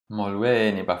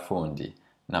Molweni bafundi,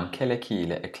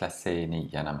 namkelekile eklaseni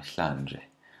yanamhlanje.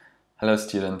 Hello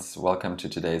students, welcome to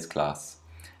today's class.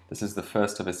 This is the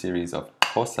first of a series of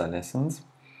Xhosa lessons.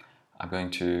 I'm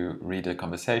going to read a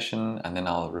conversation and then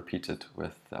I'll repeat it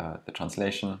with the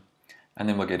translation, and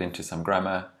then we'll get into some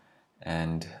grammar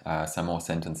and some more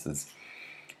sentences.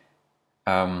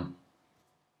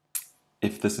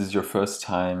 If this is your first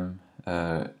time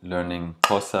learning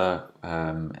Xhosa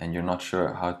and you're not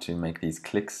sure how to make these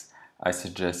clicks, I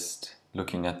suggest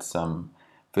looking at some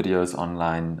videos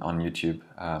online on YouTube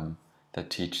that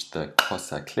teach the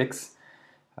Xhosa clicks,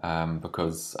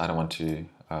 because I don't want to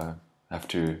have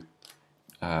to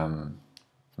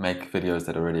make videos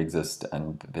that already exist,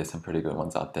 and there's some pretty good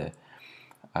ones out there.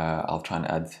 I'll try and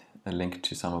add a link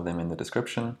to some of them in the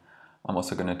description. I'm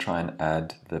also going to try and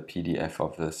add the PDF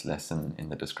of this lesson in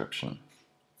the description.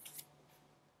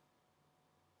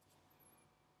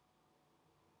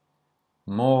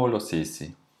 Molo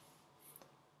sisi.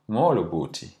 Molo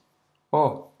buti.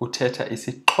 Oh, uthetha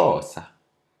isiXhosa.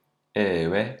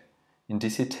 Ewe,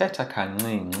 ndisithetha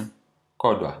kancinci,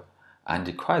 kodwa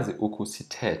andikwazi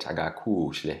ukusithetha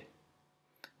kakuhle.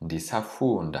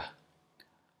 Ndisafunda.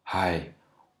 Hayi,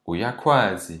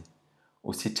 uyakwazi.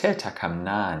 Usithetha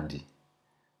kamnandi.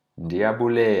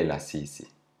 Ndiyabulela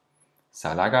sisi.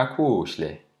 Sala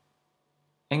kakuhle.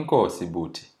 Enkosi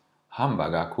buti.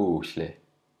 Hamba kakuhle.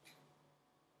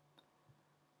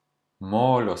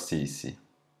 Molo sisi.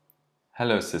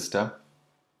 Hello sister.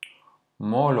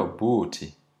 Molo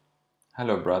buti.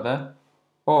 Hello brother.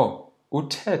 Oh,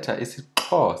 uthetha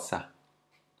isiXhosa.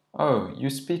 Oh, you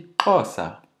speak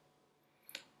Xhosa.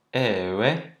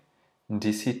 Ewe,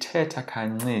 ndisithetha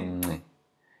kancinci.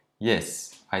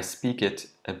 Yes, I speak it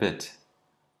a bit.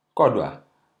 Kodwa,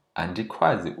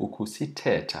 andikwazi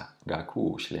ukusithetha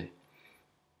kakuhle.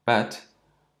 But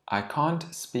I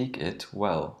can't speak it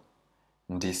well.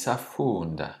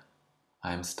 Ndisafunda.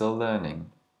 I'm still learning.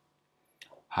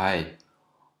 Hayi,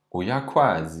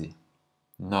 uyakwazi.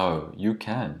 No, you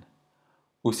can.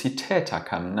 Usithetha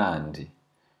kamnandi.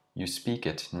 You speak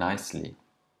it nicely.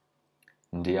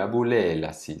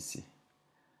 Ndiyabulela sisi.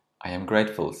 I am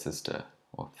grateful, sister.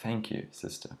 Or thank you,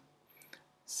 sister.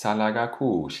 Sala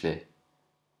kakuhle.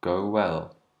 Go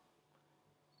well.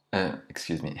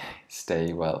 Excuse me,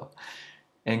 stay well.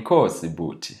 Enkosi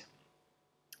buti.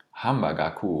 Hamba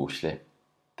kakuhle.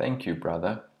 Thank you,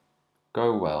 brother.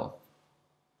 Go well.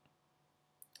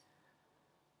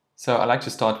 So I like to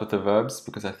start with the verbs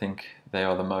because I think they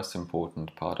are the most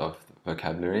important part of the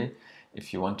vocabulary.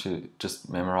 If you want to just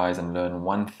memorize and learn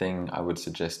one thing, I would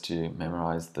suggest to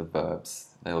memorize the verbs.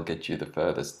 They'll get you the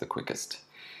furthest, the quickest.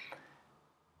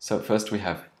 So first we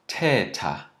have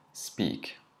thetha,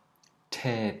 speak.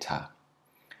 Thetha.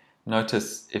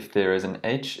 Notice if there is an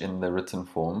H in the written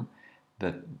form,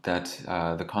 that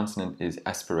the consonant is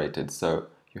aspirated. So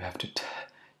you have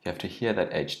to hear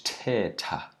that H.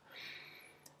 Thetha.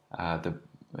 The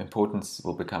importance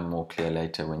will become more clear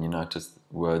later when you notice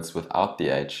words without the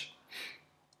H.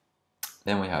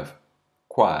 Then we have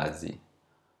kwazi,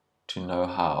 to know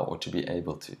how or to be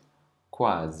able to.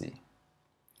 Kwazi.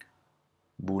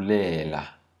 Bulela,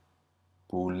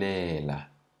 bulela,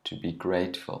 to be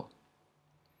grateful.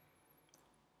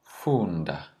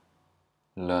 Funda,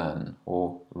 learn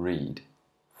or read.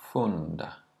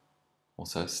 Funda,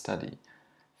 also study.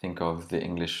 Think of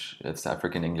it's the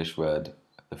African English word,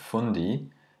 the fundi.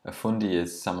 A fundi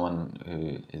is someone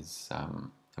who is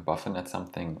a buffin at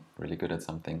something, really good at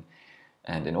something.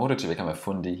 And in order to become a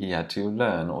fundi, he had to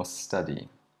learn or study.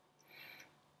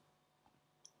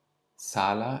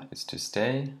 Sala is to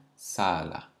stay.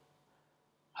 Sala.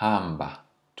 Hamba,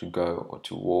 to go or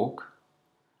to walk.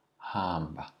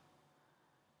 Hamba.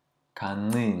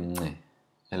 Kancinci,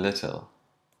 a little.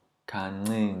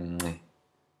 Kancinci.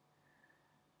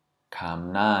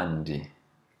 Kamnandi,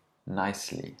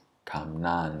 nicely.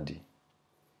 Kamnandi.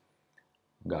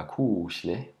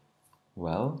 Kakuhle,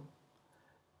 well.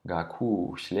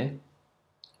 Kakuhle.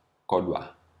 Kodwa,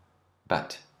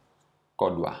 but.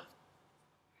 Kodwa.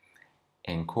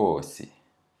 Enkosi,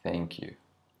 thank you.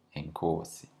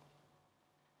 Enkosi.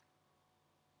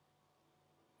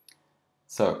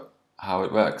 So, how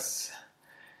it works.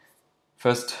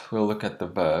 First, we'll look at the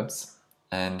verbs,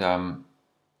 and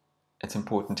it's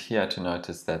important here to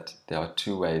notice that there are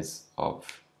two ways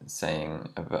of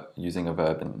using a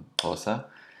verb in Xhosa.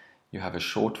 You have a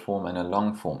short form and a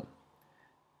long form.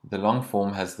 The long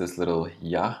form has this little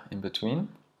ya in between,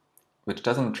 which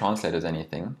doesn't translate as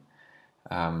anything.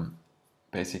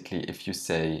 Basically, if you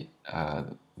say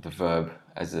the verb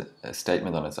as a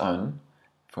statement on its own,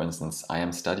 for instance, I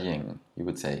am studying, you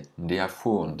would say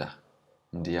ndiyafunda,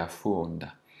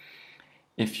 ndiyafunda.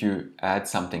 If you add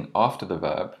something after the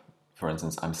verb, for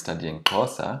instance, I'm studying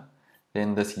Xhosa,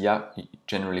 then this ya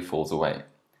generally falls away.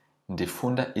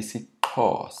 Ndifunda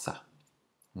isiXhosa.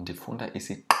 Ndifunda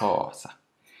isiXhosa.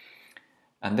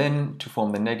 And then to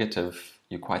form the negative,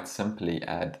 you quite simply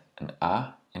add an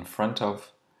a in front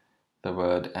of the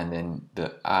word, and then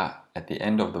the a at the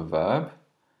end of the verb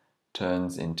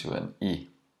turns into an I.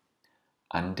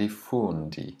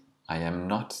 Andifundi. I am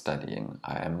not studying.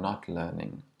 I am not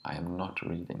learning. I am not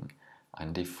reading.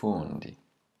 Andifundi.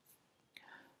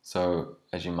 So,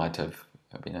 as you might have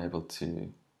been able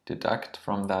to deduct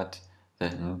from that, the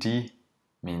ndi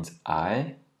means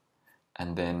I,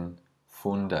 and then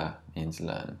funda means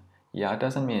learn. Yeah, it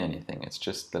doesn't mean anything. It's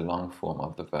just the long form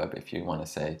of the verb if you want to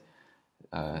say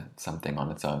something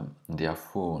on its own.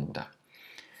 Ndiyafunda.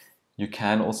 You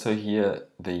can also hear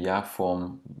the ya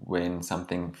form when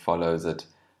something follows it.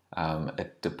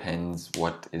 It depends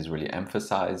what is really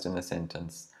emphasized in the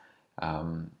sentence.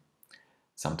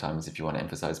 Sometimes if you want to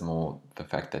emphasize more the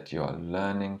fact that you are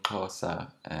learning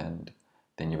Xhosa, and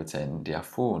then you would say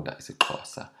ndiyafunda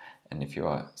isiXhosa. And if you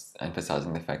are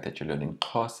emphasizing the fact that you're learning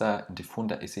Xhosa,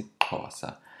 ndifunda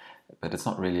isiXhosa. But it's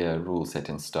not really a rule set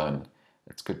in stone.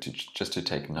 It's good just to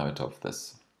take note of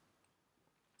this.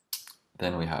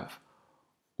 Then we have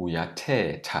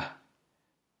uyathetha.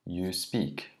 You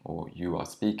speak, or you are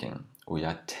speaking.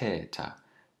 Uyathetha.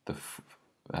 The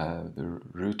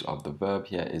root of the verb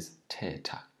here is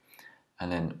thetha.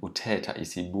 And then uthetha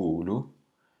isibulu.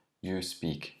 You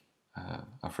speak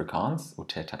Afrikaans.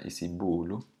 Uthetha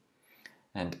isibulu.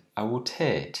 And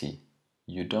awuthethi.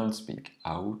 You don't speak.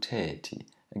 Awuthethi.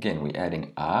 Again, we're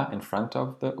adding a in front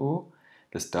of the u.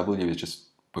 This w is just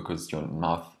because your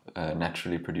mouth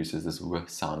naturally produces this w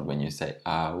sound when you say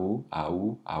au,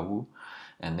 au, au.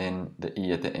 And then the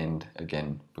e at the end,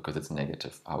 again, because it's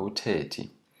negative.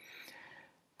 Awuthethi.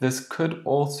 This could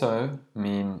also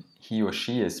mean he or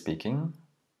she is speaking.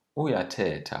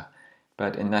 Uyathetha.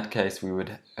 But in that case, we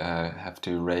would have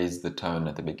to raise the tone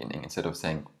at the beginning. Instead of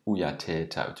saying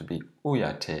uyathetha, it would be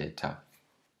uyathetha.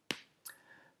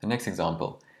 The next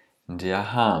example,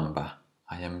 ndiyahamba.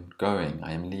 I am going,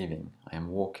 I am leaving, I am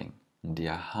walking.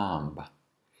 Ndiyahamba.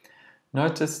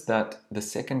 Notice that the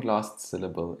second last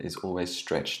syllable is always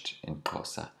stretched in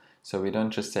Xhosa. So we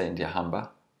don't just say ndiyahamba,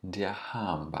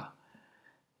 ndiyahamba.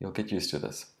 You'll get used to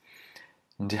this.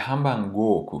 Ndihamba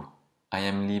ngoku. I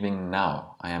am leaving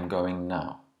now. I am going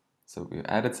now. So we've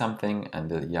added something and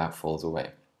the ya falls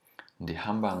away.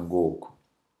 Ndihamba ngoku.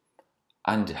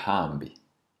 Andihambi.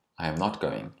 I am not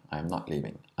going. I am not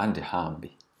leaving.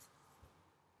 Andihambi.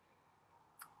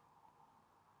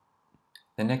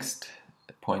 The next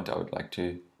point I would like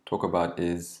to talk about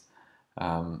is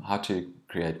how to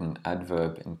create an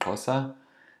adverb in Xhosa.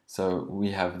 So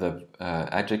we have the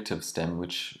adjective stem,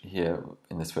 which here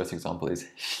in this first example is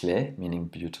hle, meaning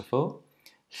beautiful.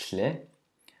 Hle.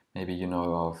 Maybe you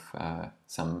know of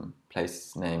some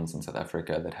place names in South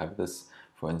Africa that have this.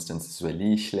 For instance,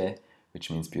 Zwelihle,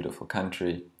 which means beautiful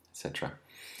country, etc.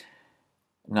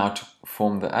 Now to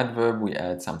form the adverb, we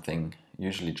add something,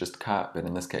 usually just ka, but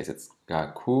in this case it's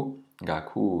gaku.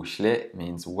 Gaku hle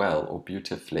means well or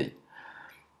beautifully.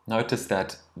 Notice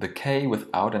that the K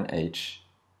without an H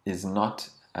is not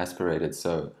aspirated,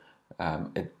 so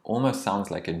it almost sounds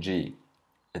like a G.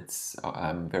 It's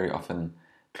very often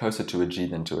closer to a G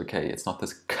than to a K. It's not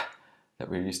this K that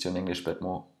we're used to in English, but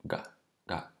more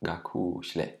gaku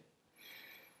hle.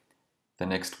 The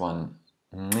next one,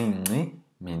 ncinci,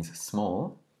 means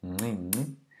small,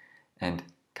 ncinci, and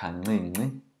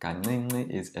kancinci. Kancinci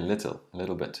is a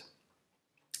little bit.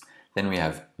 Then we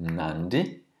have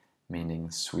mnandi,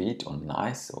 meaning sweet or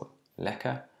nice or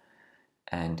lekker,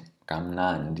 and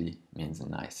kamnandi means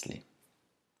nicely.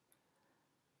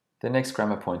 The next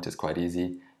grammar point is quite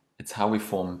easy. It's how we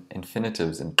form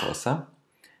infinitives in Xhosa.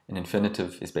 An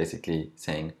infinitive is basically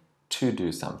saying to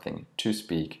do something, to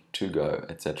speak, to go,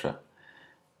 etc.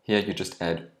 Here you just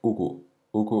add uku.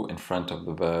 Uku in front of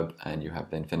the verb and you have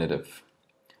the infinitive.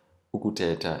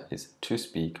 Ukuthetha is to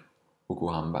speak.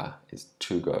 Ukuhamba is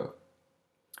to go.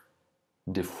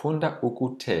 Ndifunda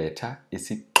ukuthetha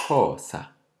isiXhosa.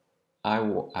 I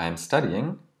am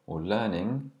studying or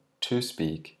learning to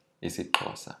speak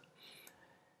isiXhosa.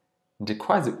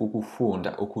 Ndikwazi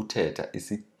ukufunda ukuthetha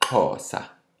isiXhosa.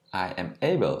 I am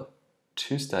able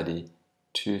to study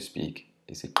to speak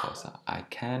isiXhosa. I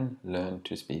can learn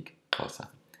to speak Xhosa.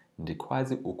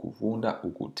 Ndikwazi ukufunda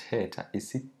ukuthetha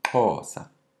isiXhosa.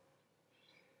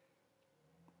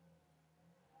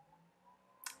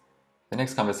 The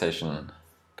next conversation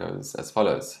goes as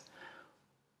follows.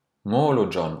 Molo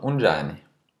John, unjani?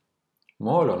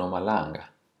 Molo Nomalanga,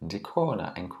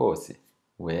 ndikhona enkosi.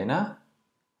 Wena?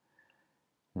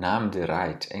 Nam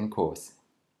dirayt enkosi.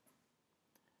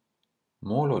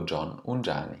 Molo John,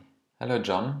 unjani? Hello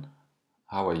John,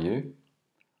 how are you?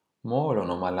 Molo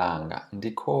Nomalanga,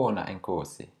 ndikhona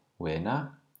enkosi.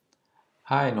 Wena?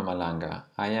 Hi Nomalanga,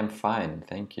 I am fine,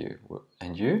 thank you.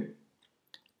 And you?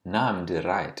 Nam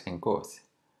dirayt enkosi.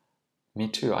 Me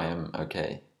too, I am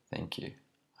okay, thank you.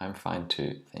 I'm fine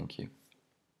too, thank you.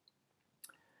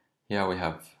 Here we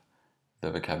have the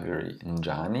vocabulary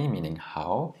njani, meaning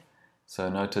how. So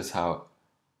notice how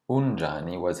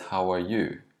unjani was how are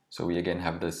you. So we again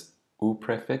have this u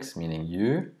prefix, meaning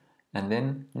you, and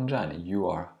then njani, you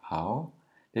are how.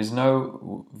 There's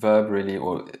no verb really,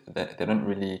 or they don't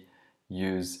really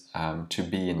use to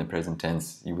be in the present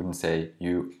tense. You wouldn't say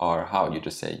you are how, you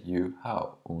just say you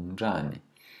how, unjani.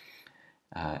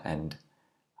 And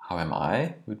how am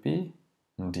I would be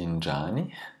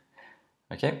ndinjani.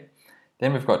 Okay,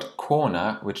 then we've got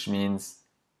kona, which means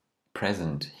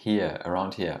present, here,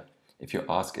 around here. If you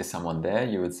ask, is someone there,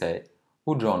 you would say,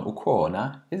 Ujon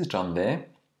ukona, is John there?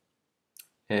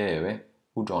 Ewe,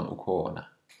 Ujon ukona,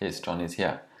 yes, John is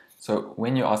here. So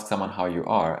when you ask someone how you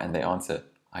are and they answer,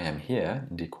 I am here,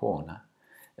 ndikona,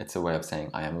 it's a way of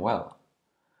saying I am well.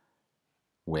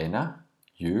 Wena,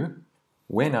 you.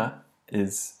 Wena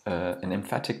is an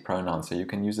emphatic pronoun, so you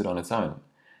can use it on its own.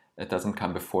 It doesn't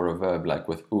come before a verb like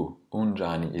with u.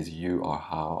 Unjani is you or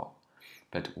how.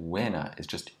 But wena is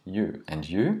just you. And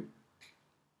you?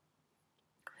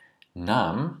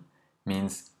 Nam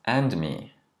means and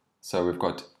me. So we've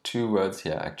got two words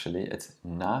here actually. It's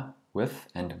na, with,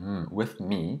 and with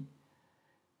me.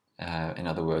 In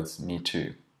other words, me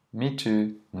too. Me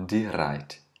too, ndi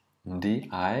right. Ndi,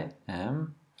 I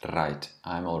am right.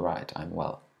 I'm all right. I'm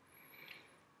well.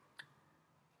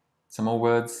 Some more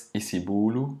words.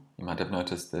 Isibulu. You might have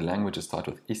noticed the languages start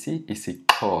with isi.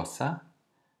 Xhosa,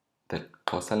 the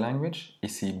Xhosa language.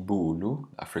 Isibulu,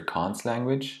 Afrikaans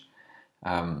language.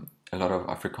 A lot of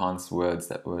Afrikaans words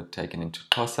that were taken into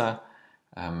Xhosa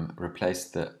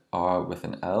replaced the R with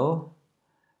an L.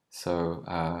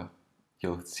 So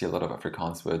you'll see a lot of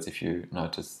Afrikaans words if you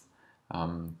notice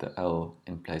the L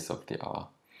in place of the R.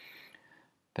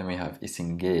 Then we have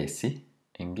isingesi,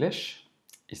 English.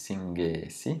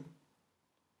 Isingesi.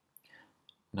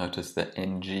 Notice the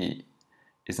NG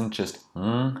isn't just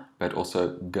ng, but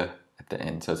also g at the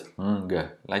end. So it's ng,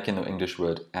 like in the English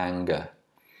word anger.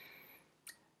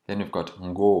 Then we've got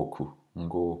ngoku,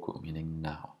 ngoku meaning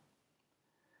now.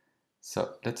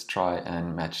 So let's try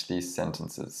and match these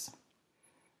sentences.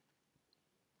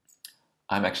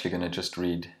 I'm actually going to just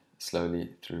read slowly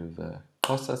through the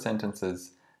Xhosa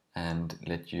sentences and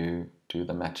let you do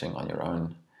the matching on your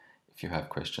own. If you have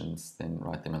questions, then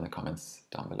write them in the comments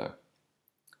down below.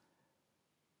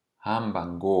 Hamba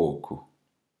ngoku,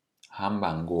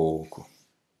 hamba ngoku.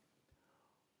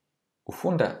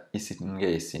 Ufunda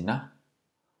isingesi na?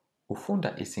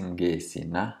 Ufunda isingesi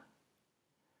na?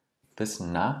 This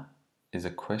na is a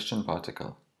question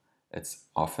particle. It's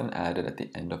often added at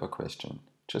the end of a question,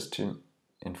 just to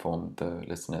inform the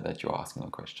listener that you're asking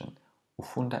a question.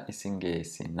 Ufunda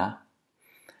isingesi na?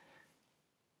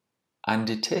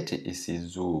 Andithethi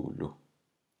isiZulu.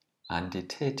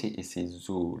 Andithethi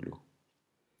isiZulu.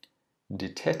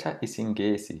 Ndithetha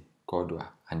isingesi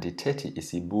kodwa andithethi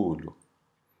isibulu.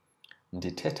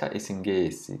 Ndithetha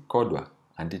isingesi kodwa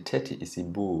andithethi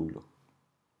isibulu.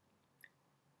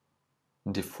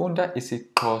 Ndifunda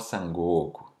isiXhosa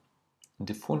ngoku.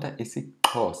 Ndifunda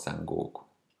isiXhosa ngoku.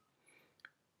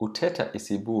 Uthetha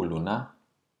isibulu na?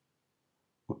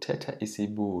 Uthetha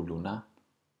isibulu na?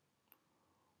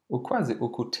 Ukwazi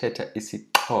ukuthetha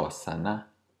isiXhosa na?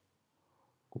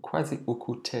 Ukwazi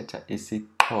ukuthetha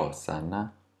isiXhosa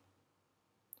na?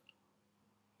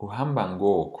 Uhamba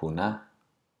ngoku na?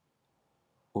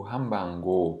 Uhamba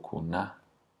ngoku na?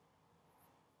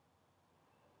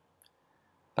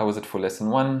 That was it for lesson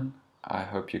 1. I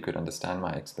hope you could understand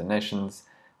my explanations,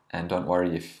 and don't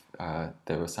worry if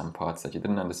there were some parts that you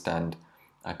didn't understand.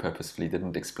 I purposefully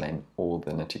didn't explain all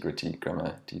the nitty-gritty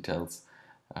grammar details.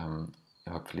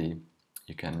 Hopefully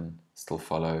you can still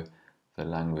follow the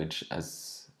language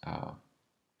as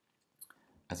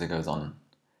it goes on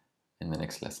in the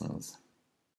next lessons.